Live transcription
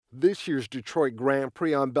This year's Detroit Grand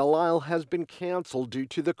Prix on Belle has been canceled due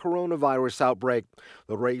to the coronavirus outbreak.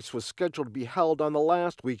 The race was scheduled to be held on the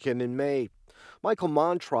last weekend in May. Michael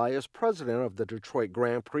Montry is president of the Detroit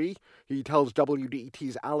Grand Prix. He tells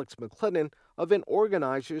WDET's Alex McClendon event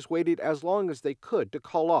organizers waited as long as they could to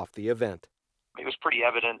call off the event. It was pretty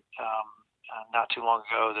evident not too long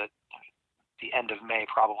ago that the end of May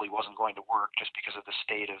probably wasn't going to work just because of the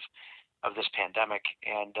state of this pandemic.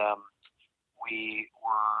 And we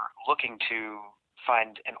were looking to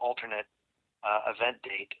find an alternate event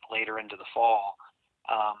date later into the fall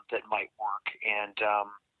that might work. And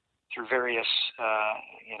through various,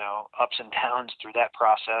 ups and downs through that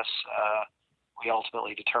process, we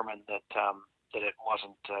ultimately determined that it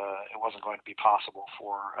wasn't going to be possible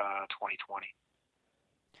for 2020.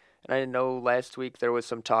 And I know last week there was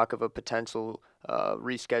some talk of a potential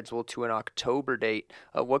reschedule to an October date.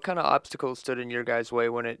 What kind of obstacles stood in your guys' way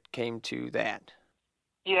when it came to that?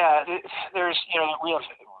 Yeah, there's we have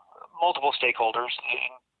multiple stakeholders.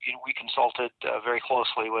 And we consulted very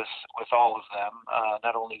closely with all of them,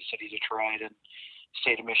 not only the city of Detroit and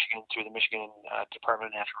state of Michigan through the Michigan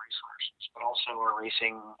Department of Natural Resources, but also our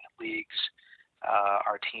racing leagues,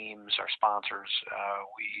 our teams, our sponsors.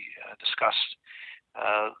 We discussed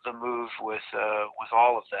the move with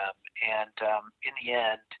all of them, and in the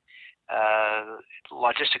end,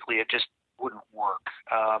 logistically, it just wouldn't work.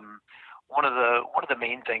 One of the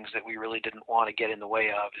main things that we really didn't want to get in the way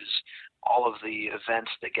of is all of the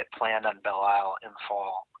events that get planned on Belle Isle in the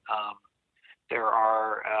fall. There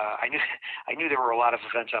are I knew there were a lot of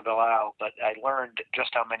events on Belle Isle, but I learned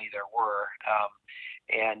just how many there were,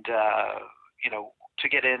 and to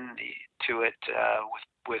get into it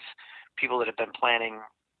with people that have been planning,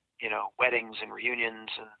 weddings and reunions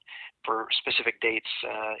and for specific dates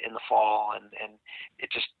in the fall, and it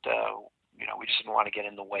just we just didn't want to get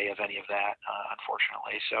in the way of any of that,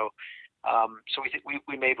 unfortunately. So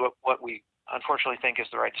we made what we unfortunately think is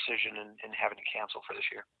the right decision in having to cancel for this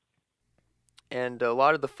year. And a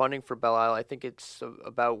lot of the funding for Belle Isle, I think it's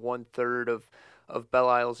about 1/3 of Belle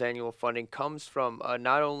Isle's annual funding comes from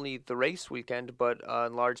not only the race weekend, but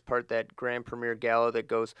in large part that Grand Premiere Gala that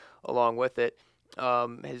goes along with it.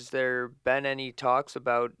 Has there been any talks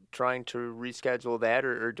about trying to reschedule that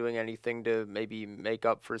or doing anything to maybe make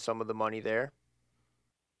up for some of the money there?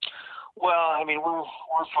 Well, I mean, we're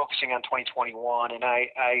focusing on 2021, and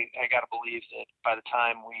I got to believe that by the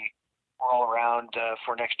time we're all around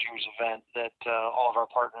for next year's event, that all of our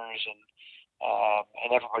partners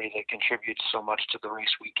and everybody that contributes so much to the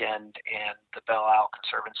race weekend and the Belle Isle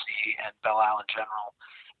Conservancy and Belle Isle in general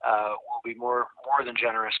will be more than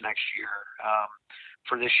generous next year.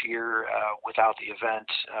 For this year, without the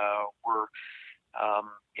event, we're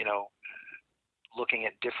looking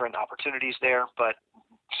at different opportunities there, but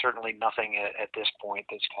certainly nothing at this point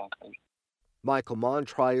that's concrete. Michael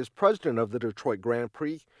Montry is president of the Detroit Grand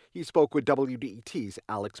Prix. He spoke with WDET's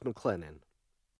Alex McClendon.